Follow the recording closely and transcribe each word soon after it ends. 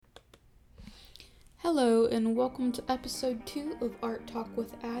Hello and welcome to episode 2 of Art Talk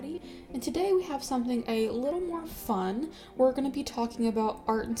with Addie, and today we have something a little more fun. We're going to be talking about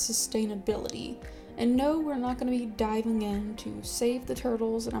art and sustainability. And no, we're not going to be diving in to save the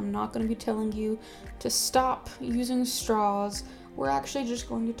turtles, and I'm not going to be telling you to stop using straws. We're actually just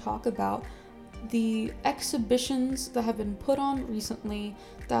going to talk about the exhibitions that have been put on recently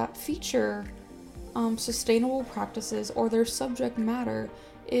that feature sustainable practices, or their subject matter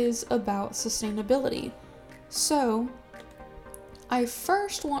is about sustainability. So, I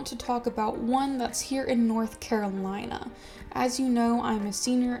first want to talk about one that's here in North Carolina. As you know, I'm a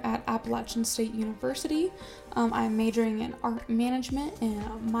senior at Appalachian State University. I'm majoring in art management and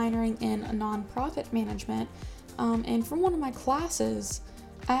minoring in nonprofit management. And for one of my classes,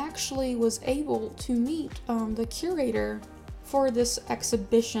 I actually was able to meet the curator for this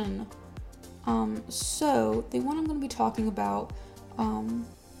exhibition. So the one I'm going to be talking about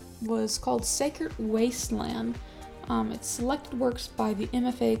was called Sacred Wasteland. It's selected works by the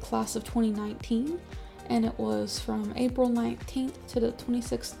MFA class of 2019, and it was from April 19th to the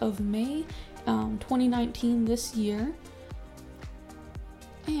 26th of May, 2019 this year.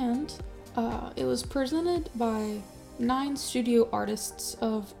 And it was presented by 9 studio artists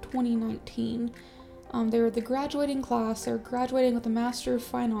of 2019. They were the graduating class. They're graduating with a Master of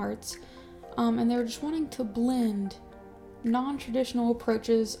Fine Arts, and they were just wanting to blend non-traditional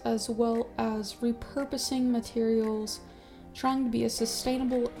approaches as well as repurposing materials, trying to be as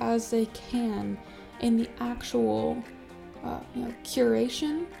sustainable as they can in the actual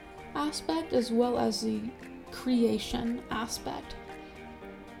curation aspect as well as the creation aspect.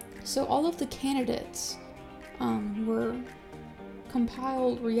 So all of the candidates were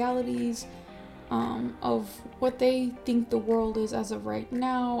compiled realities of what they think the world is as of right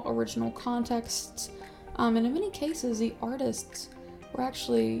now, original contexts, and in many cases the artists were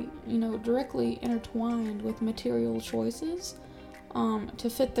actually, directly intertwined with material choices to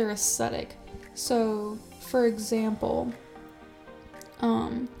fit their aesthetic. So, for example,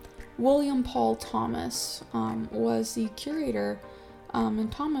 William Paul Thomas was the curator,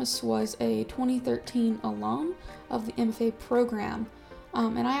 and Thomas was a 2013 alum of the MFA program.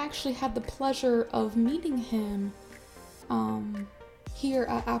 And I actually had the pleasure of meeting him here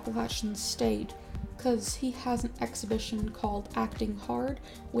at Appalachian State, because he has an exhibition called Acting Hard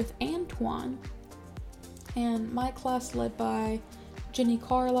with Antoine. And my class, led by Jenny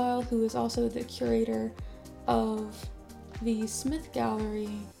Carlisle, who is also the curator of the Smith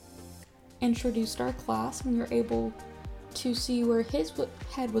Gallery, introduced our class, and we were able to see where his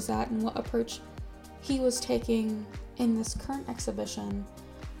head was at and what approach he was taking in this current exhibition.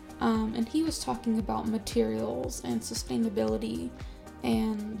 And he was talking about materials and sustainability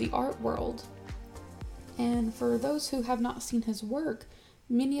and the art world. And for those who have not seen his work,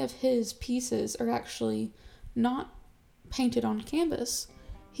 many of his pieces are actually not painted on canvas.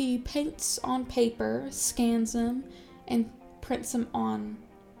 He paints on paper, scans them, and prints them on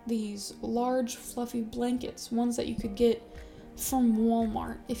these large fluffy blankets, ones that you could get from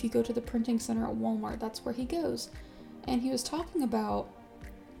Walmart. If you go to the printing center at Walmart, that's where he goes. And he was talking about,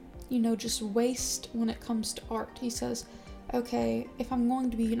 just waste when it comes to art. He says, okay, if I'm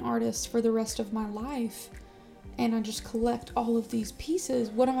going to be an artist for the rest of my life and I just collect all of these pieces,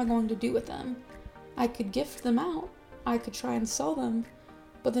 what am I going to do with them? I could gift them out, I could try and sell them,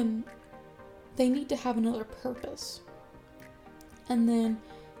 but then they need to have another purpose. And then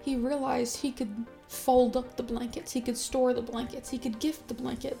he realized he could fold up the blankets, he could store the blankets, he could gift the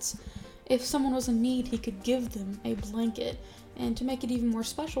blankets. If someone was in need, he could give them a blanket. And to make it even more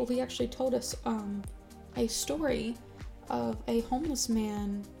special, he actually told us a story of a homeless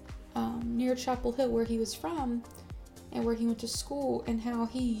man near Chapel Hill, where he was from and where he went to school, and how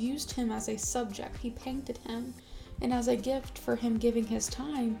he used him as a subject. He painted him, and as a gift for him giving his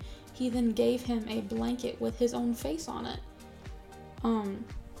time, he then gave him a blanket with his own face on it.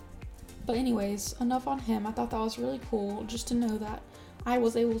 But anyways, enough on him. I thought that was really cool just to know that I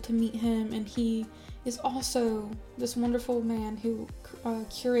was able to meet him, and he is also this wonderful man who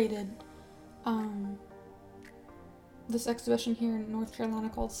curated this exhibition here in North Carolina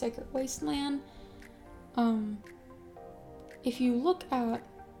called Sacred Wasteland. If you look at,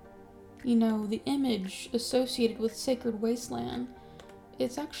 the image associated with Sacred Wasteland,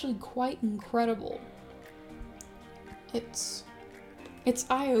 it's actually quite incredible. It's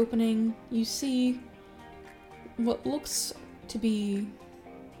eye-opening. You see what looks to be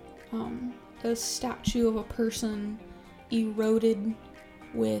a statue of a person eroded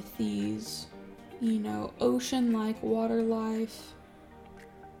with these, ocean-like water life,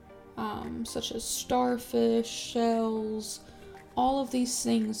 such as starfish, shells, all of these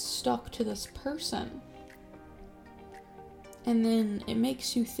things stuck to this person. And then it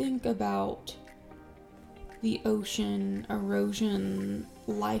makes you think about the ocean, erosion,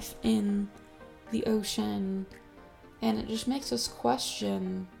 life in the ocean, and it just makes us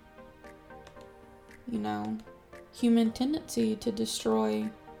question, human tendency to destroy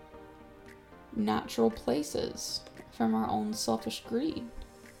natural places from our own selfish greed.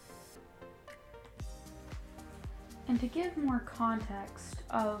 And to give more context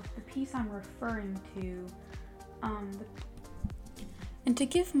of the piece I'm referring to,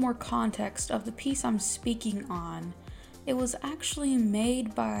 the piece I'm speaking on, it was actually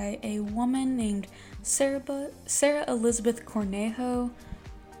made by a woman named Sarah Elizabeth Cornejo,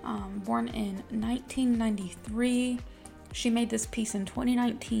 born in 1993. She made this piece in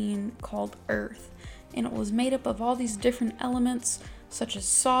 2019 called Earth, and it was made up of all these different elements such as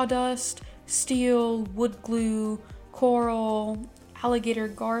sawdust, steel, wood glue, coral, alligator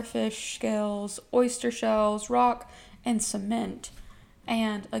garfish scales, oyster shells, rock, and cement.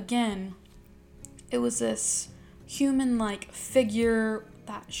 And again, it was this human-like figure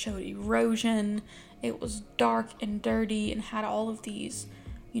that showed erosion. It was dark and dirty and had all of these,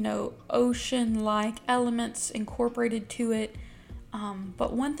 ocean-like elements incorporated to it.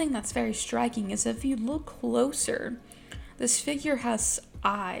 But one thing that's very striking is if you look closer, this figure has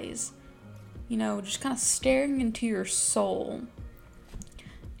eyes, just kind of staring into your soul.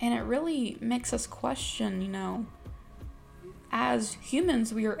 And it really makes us question, as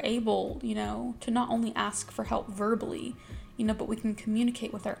humans, we are able, to not only ask for help verbally, but we can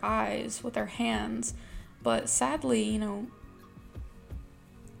communicate with our eyes, with our hands. But sadly,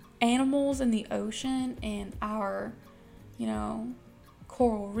 animals in the ocean and our,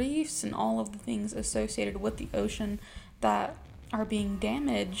 coral reefs and all of the things associated with the ocean that are being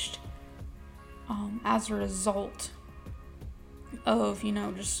damaged as a result of,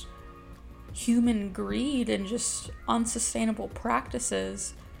 just human greed and just unsustainable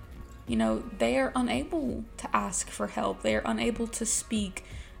practices, they are unable to ask for help. They are unable to speak.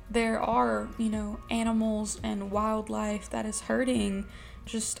 There are, animals and wildlife that is hurting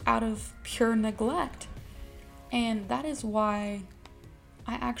just out of pure neglect. And that is why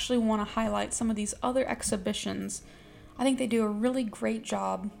I actually want to highlight some of these other exhibitions. I think they do a really great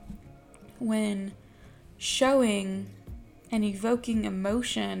job when showing and evoking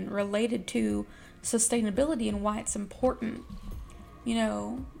emotion related to sustainability and why it's important.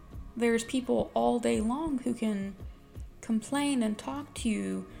 There's people all day long who can complain and talk to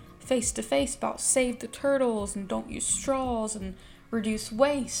you face to face about save the turtles and don't use straws and reduce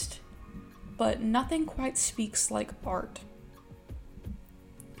waste, but nothing quite speaks like art.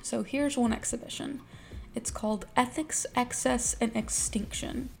 So here's one exhibition. It's called Ethics, Excess, and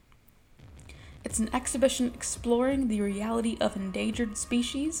Extinction. It's an exhibition exploring the reality of endangered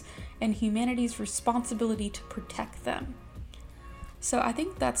species and humanity's responsibility to protect them. So I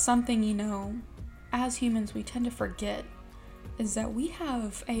think that's something, as humans we tend to forget, is that we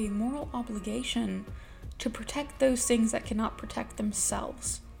have a moral obligation to protect those things that cannot protect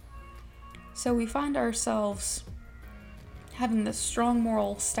themselves. So we find ourselves having this strong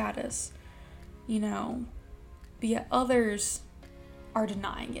moral status, but yet others are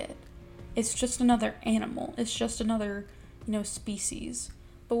denying it. It's just another animal. It's just another, species.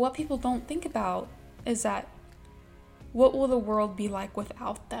 But what people don't think about is that what will the world be like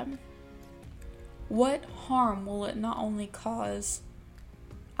without them? What harm will it not only cause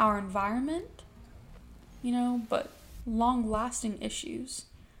our environment, but long-lasting issues?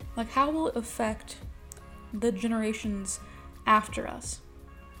 Like, how will it affect the generations after us?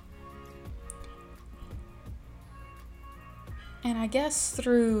 And I guess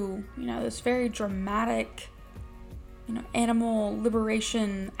through, this very dramatic, animal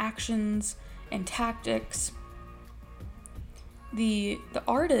liberation actions and tactics, the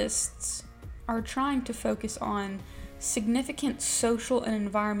artists are trying to focus on significant social and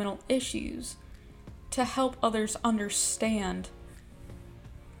environmental issues to help others understand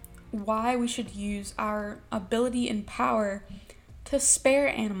why we should use our ability and power to spare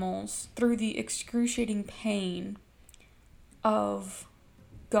animals through the excruciating pain of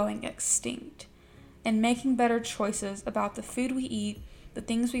going extinct and making better choices about the food we eat, the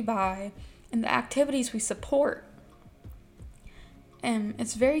things we buy, and the activities we support. And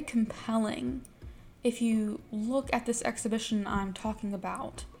it's very compelling. If you look at this exhibition I'm talking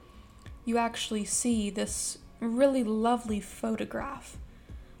about, you actually see this really lovely photograph.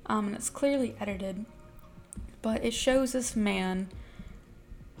 And it's clearly edited, but it shows this man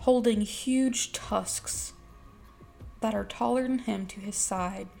holding huge tusks that are taller than him to his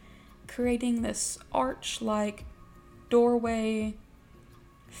side, creating this arch-like doorway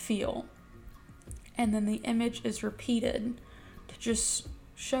feel. And then the image is repeated to just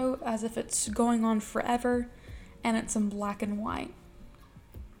show as if it's going on forever, and it's in black and white.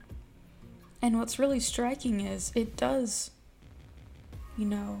 And what's really striking is it does,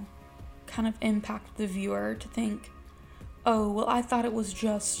 kind of impact the viewer to think, oh, well, I thought it was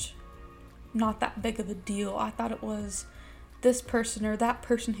just not that big of a deal. I thought it was this person or that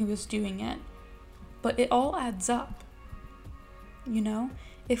person who was doing it. But it all adds up,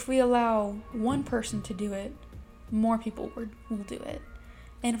 If we allow one person to do it, more people will do it.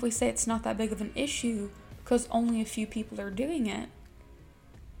 And if we say it's not that big of an issue because only a few people are doing it,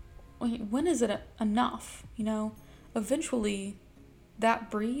 when is it enough? Eventually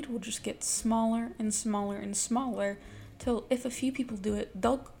that breed will just get smaller and smaller and smaller till if a few people do it,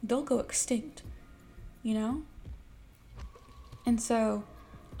 they'll go extinct, And so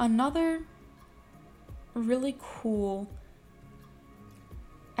another really cool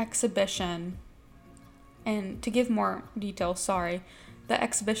exhibition, and to give more details, the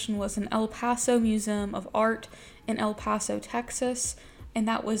exhibition was in El Paso Museum of Art in El Paso, Texas, and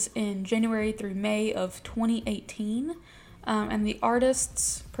that was in January through May of 2018. And the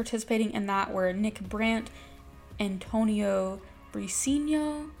artists participating in that were Nick Brandt, Antonio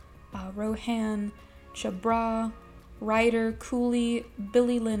Briceño, Rohan Chabra, Ryder Cooley,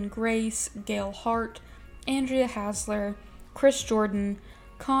 Billy Lynn Grace, Gail Hart, Andrea Hasler, Chris Jordan,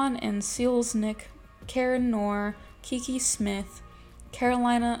 Con and Sealsnick, Karen Knorr, Kiki Smith,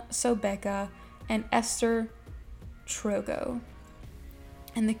 Carolina Sobeka, and Esther Trogo.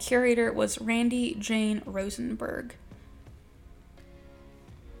 And the curator was Randy Jane Rosenberg.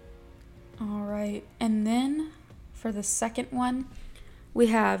 Alright, and then for the second one, we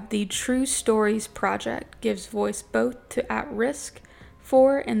have the True Stories Project gives voice both to at-risk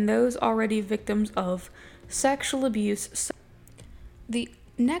for and those already victims of sexual abuse. The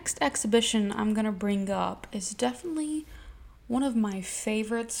next exhibition I'm going to bring up is definitely one of my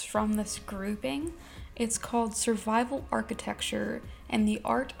favorites from this grouping. It's called Survival Architecture and the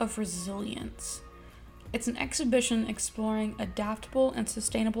Art of Resilience. It's an exhibition exploring adaptable and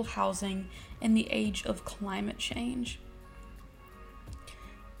sustainable housing in the age of climate change.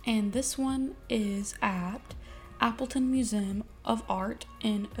 And this one is at Appleton Museum of Art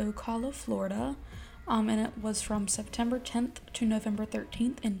in Ocala, Florida. And it was from September 10th to November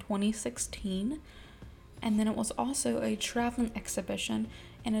 13th in 2016. And then it was also a traveling exhibition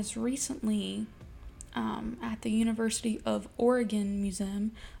and is recently at the University of Oregon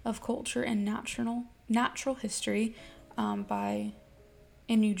Museum of Culture and Natural History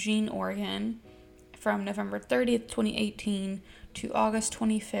in Eugene, Oregon, from November 30th, 2018 to August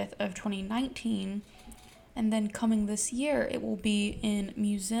 25th of 2019. And then coming this year, it will be in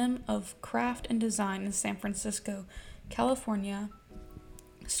Museum of Craft and Design in San Francisco, California,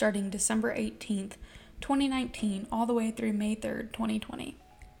 starting December 18th, 2019, all the way through May 3rd, 2020.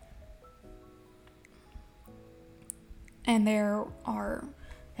 And there are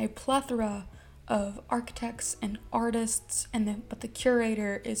a plethora of architects and artists, but the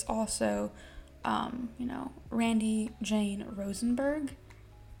curator is also, Randy Jane Rosenberg.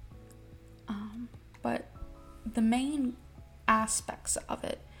 But the main aspects of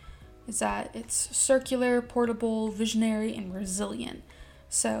it is that it's circular, portable, visionary, and resilient.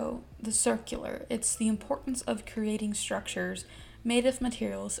 So the circular, it's the importance of creating structures made of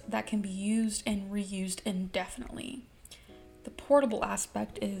materials that can be used and reused indefinitely. The portable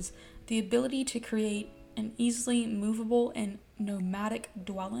aspect is the ability to create an easily movable and nomadic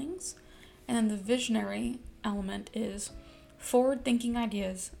dwellings. And then the visionary element is forward-thinking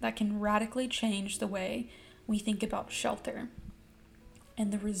ideas that can radically change the way we think about shelter.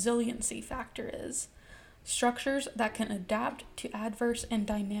 And the resiliency factor is structures that can adapt to adverse and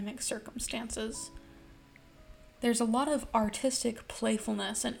dynamic circumstances. There's a lot of artistic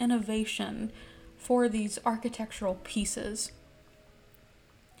playfulness and innovation for these architectural pieces.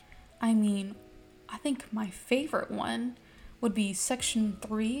 I think my favorite one would be section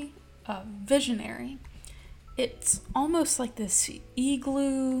 3, Visionary. It's almost like this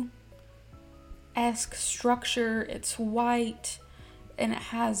igloo-esque structure. It's white, and it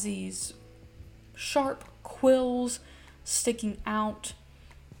has these sharp quills sticking out.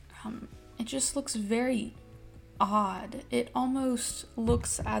 It just looks very odd. It almost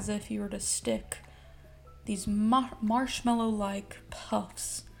looks as if you were to stick these marshmallow-like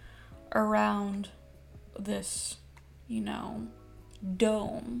puffs around this,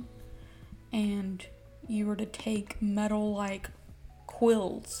 dome, and you were to take metal-like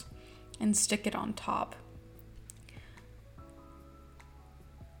quills and stick it on top.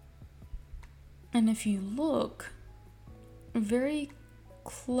 And if you look, very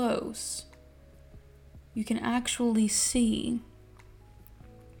close, you can actually see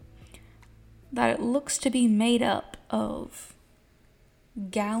that it looks to be made up of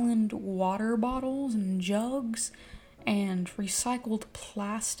galloned water bottles and jugs and recycled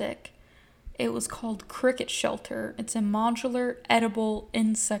plastic. It was called Cricket Shelter. It's a modular edible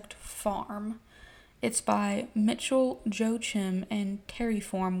insect farm. It's by Mitchell Joachim and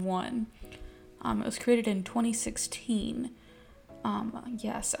Terraform One. It was created in 2016.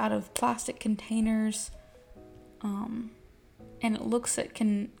 Yes, out of plastic containers. And it looks it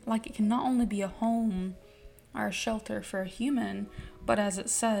can not only be a home or a shelter for a human, but as it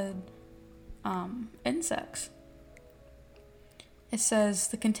said, insects. It says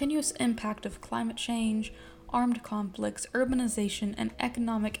the continuous impact of climate change, armed conflicts, urbanization, and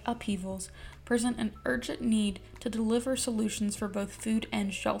economic upheavals present an urgent need to deliver solutions for both food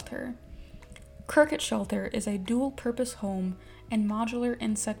and shelter. Cricket Shelter is a dual-purpose home and modular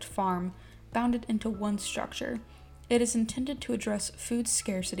insect farm bounded into one structure. It is intended to address food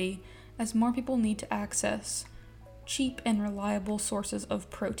scarcity as more people need to access cheap and reliable sources of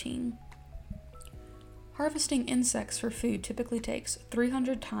protein. Harvesting insects for food typically takes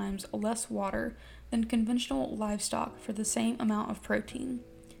 300 times less water than conventional livestock for the same amount of protein.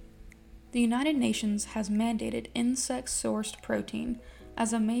 The United Nations has mandated insect-sourced protein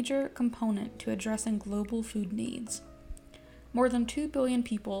as a major component to addressing global food needs. More than 2 billion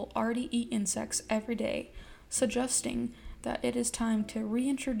people already eat insects every day, suggesting that it is time to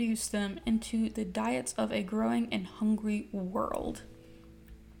reintroduce them into the diets of a growing and hungry world.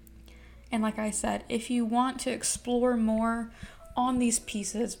 And like I said, if you want to explore more on these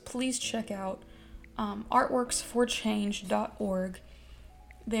pieces, please check out artworksforchange.org.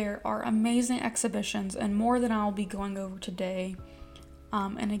 There are amazing exhibitions and more than I'll be going over today.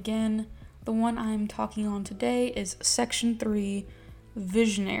 And again, the one I'm talking on today is Section 3,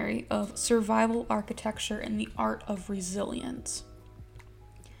 Visionary of Survival Architecture and the Art of Resilience.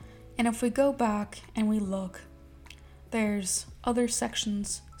 And if we go back and we look, there's other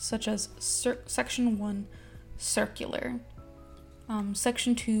sections such as Section 1, Circular,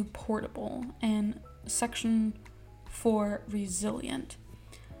 Section 2, Portable, and Section 4, Resilient.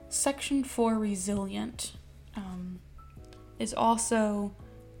 Section 4, Resilient is also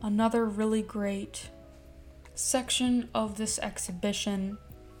another really great section of this exhibition.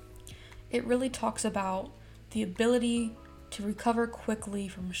 It really talks about the ability to recover quickly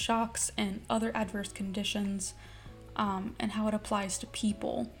from shocks and other adverse conditions, and how it applies to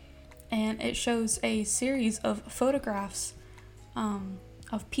people. And it shows a series of photographs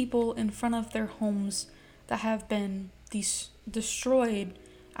of people in front of their homes that have been destroyed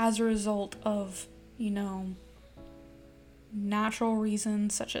as a result of, natural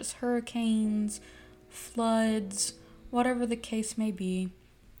reasons such as hurricanes, floods, whatever the case may be.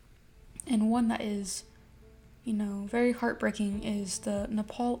 And one that is, very heartbreaking is the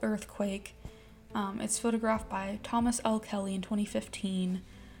Nepal earthquake. It's photographed by Thomas L. Kelly in 2015.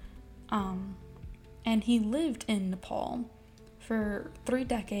 And he lived in Nepal for 3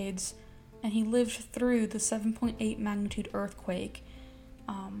 decades, and he lived through the 7.8 magnitude earthquake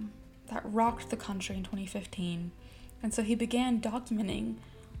that rocked the country in 2015. And so he began documenting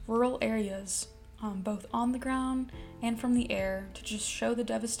rural areas, both on the ground and from the air, to just show the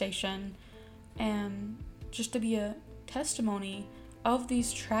devastation and just to be a testimony of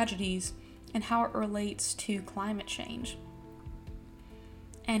these tragedies and how it relates to climate change.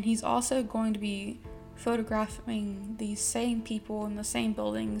 And he's also going to be photographing these same people in the same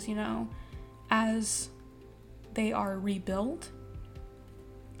buildings, as they are rebuilt.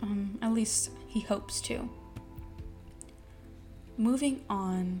 At least he hopes to. Moving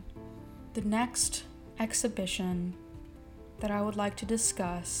on, the next exhibition that I would like to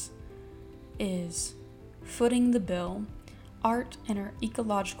discuss is Footing the Bill, Art and Our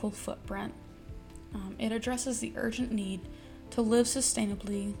Ecological Footprint. It addresses the urgent need to live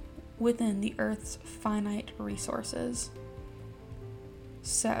sustainably within the Earth's finite resources.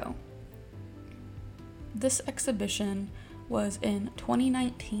 So, this exhibition was in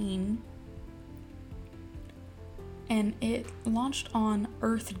 2019, and it launched on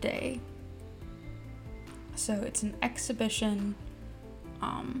Earth Day. So it's an exhibition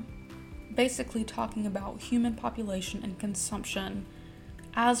basically talking about human population and consumption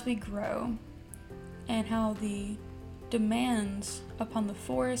as we grow, and how the demands upon the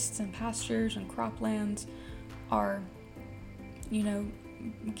forests and pastures and croplands are,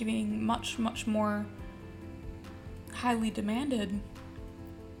 getting much, much more highly demanded,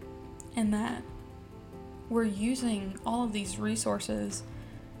 and that we're using all of these resources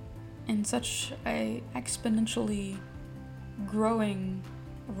in such a exponentially growing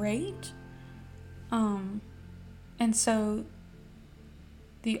rate. And so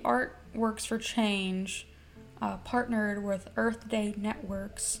the Artworks for Change partnered with Earth Day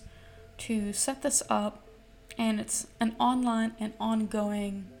Networks to set this up, and it's an online and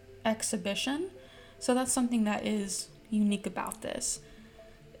ongoing exhibition. So that's something that is unique about this.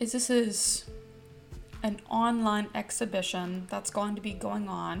 This is an online exhibition that's going to be going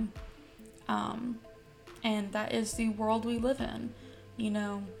on, and that is the world we live in.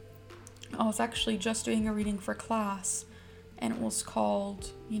 I was actually just doing a reading for class, and it was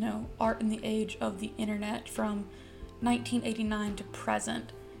called, Art in the Age of the Internet from 1989 to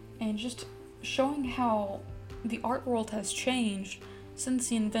present, and just showing how the art world has changed since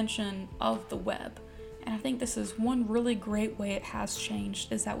the invention of the web. And I think this is one really great way it has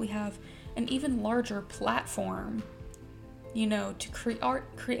changed, is that we have an even larger platform, to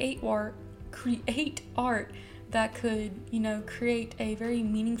create art that could, create a very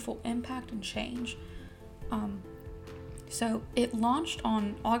meaningful impact and change. So it launched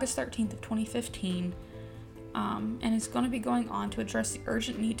on August 13th of 2015, and it's going to be going on to address the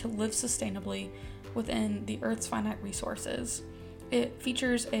urgent need to live sustainably within the Earth's finite resources. It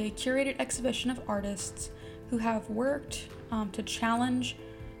features a curated exhibition of artists who have worked to challenge,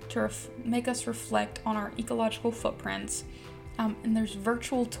 to make us reflect on our ecological footprints, and there's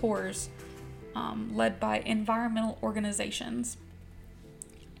virtual tours led by environmental organizations.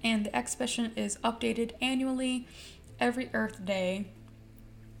 And the exhibition is updated annually every Earth Day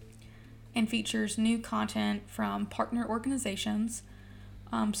and features new content from partner organizations.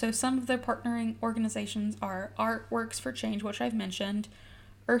 So some of their partnering organizations are Artworks for Change, which I've mentioned,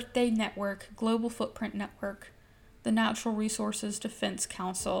 Earth Day Network, Global Footprint Network, the Natural Resources Defense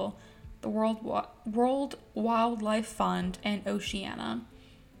Council, the World Wildlife Fund, and Oceana.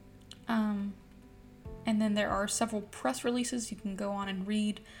 And then there are several press releases you can go on and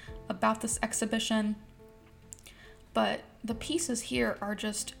read about this exhibition. But the pieces here are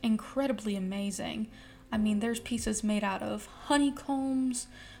just incredibly amazing. I mean, there's pieces made out of honeycombs,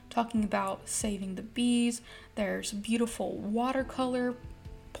 talking about saving the bees. There's beautiful watercolor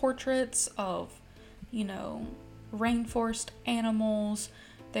portraits of, rainforest animals.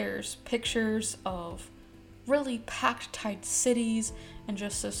 There's pictures of really packed tight cities and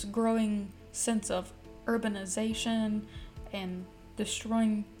just this growing sense of urbanization and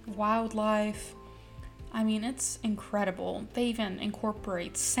destroying wildlife. I mean, it's incredible. They even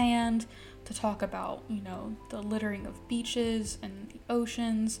incorporate sand to talk about, the littering of beaches and the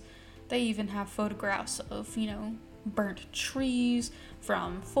oceans. They even have photographs of, burnt trees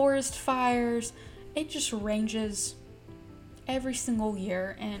from forest fires. It just ranges every single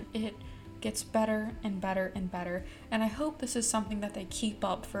year, and it gets better and better and better. And I hope this is something that they keep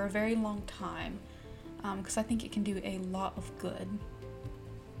up for a very long time, because I think it can do a lot of good.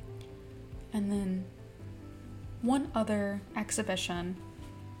 And then one other exhibition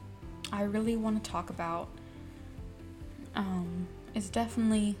I really want to talk about is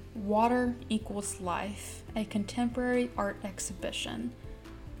definitely Water Equals Life, a contemporary art exhibition.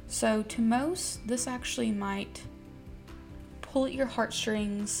 So to most, this actually might pull at your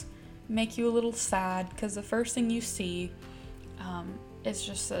heartstrings, make you a little sad, because the first thing you see is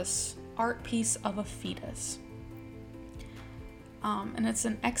just this art piece of a fetus. And it's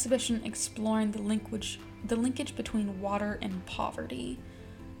an exhibition exploring the linkage between water and poverty.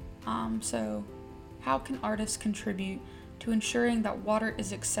 So how can artists contribute to ensuring that water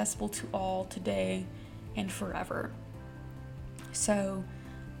is accessible to all today and forever? So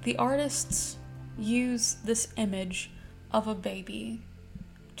the artists use this image of a baby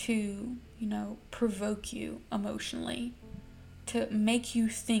to, provoke you emotionally, to make you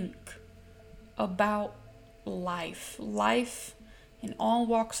think about life in all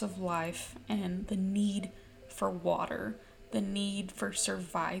walks of life, and the need for water, the need for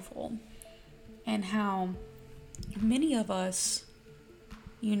survival, and how many of us,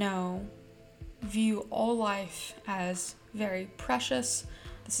 view all life as very precious.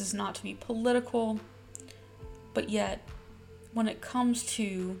 This is not to be political, but yet when it comes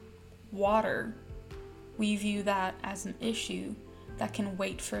to water, we view that as an issue that can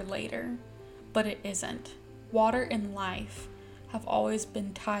wait for later, but it isn't. Water and life have always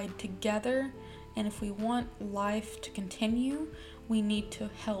been tied together, and if we want life to continue, we need to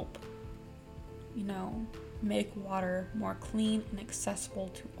help, make water more clean and accessible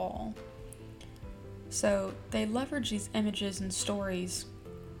to all. So they leverage these images and stories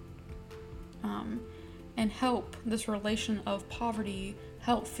and help this relation of poverty,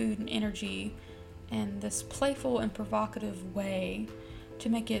 help food and energy in this playful and provocative way to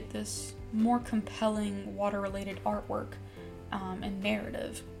make it this more compelling water-related artwork and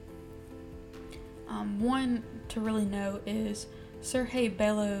narrative. One to really note is Sergei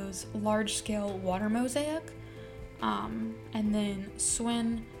Bellows' large-scale water mosaic, and then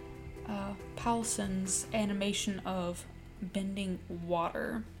Sven Paulsen's animation of bending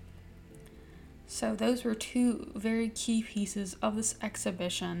water. So those were two very key pieces of this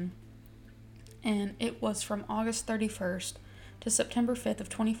exhibition, and it was from August 31st to September 5th of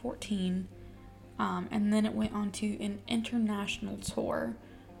 2014, and then it went on to an international tour.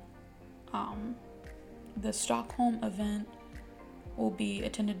 The Stockholm event will be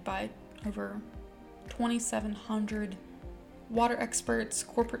attended by over 2,700 water experts,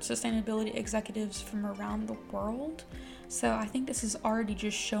 corporate sustainability executives from around the world. So I think this is already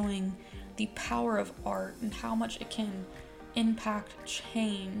just showing the power of art and how much it can impact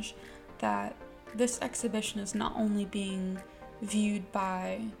change, that this exhibition is not only being viewed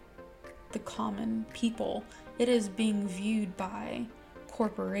by the common people, it is being viewed by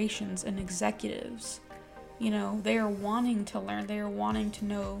corporations and executives. You know, they are wanting to learn, they are wanting to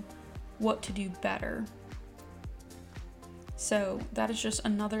know what to do better. So that is just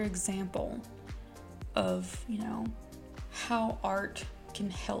another example of, how art can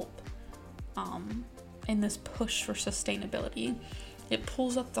help in this push for sustainability. It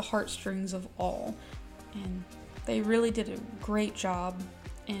pulls up the heartstrings of all, and they really did a great job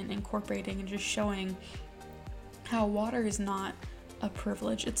in incorporating and just showing how water is not a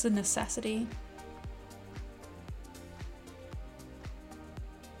privilege, it's a necessity.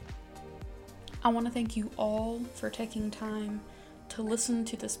 I want to thank you all for taking time to listen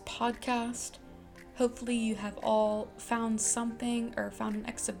to this podcast. Hopefully you have all found something or found an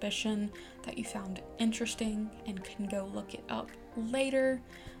exhibition that you found interesting and can go look it up later.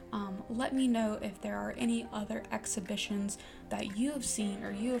 Let me know if there are any other exhibitions that you have seen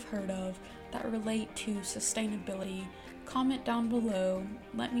or you have heard of that relate to sustainability. Comment down below.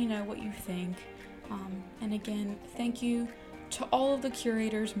 Let me know what you think. And again, thank you to all of the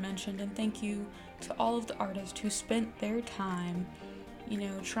curators mentioned, and thank you to all of the artists who spent their time,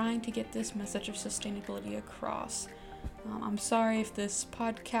 trying to get this message of sustainability across. I'm sorry if this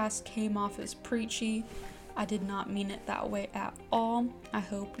podcast came off as preachy. I did not mean it that way at all. I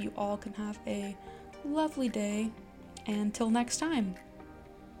hope you all can have a lovely day, and till next time.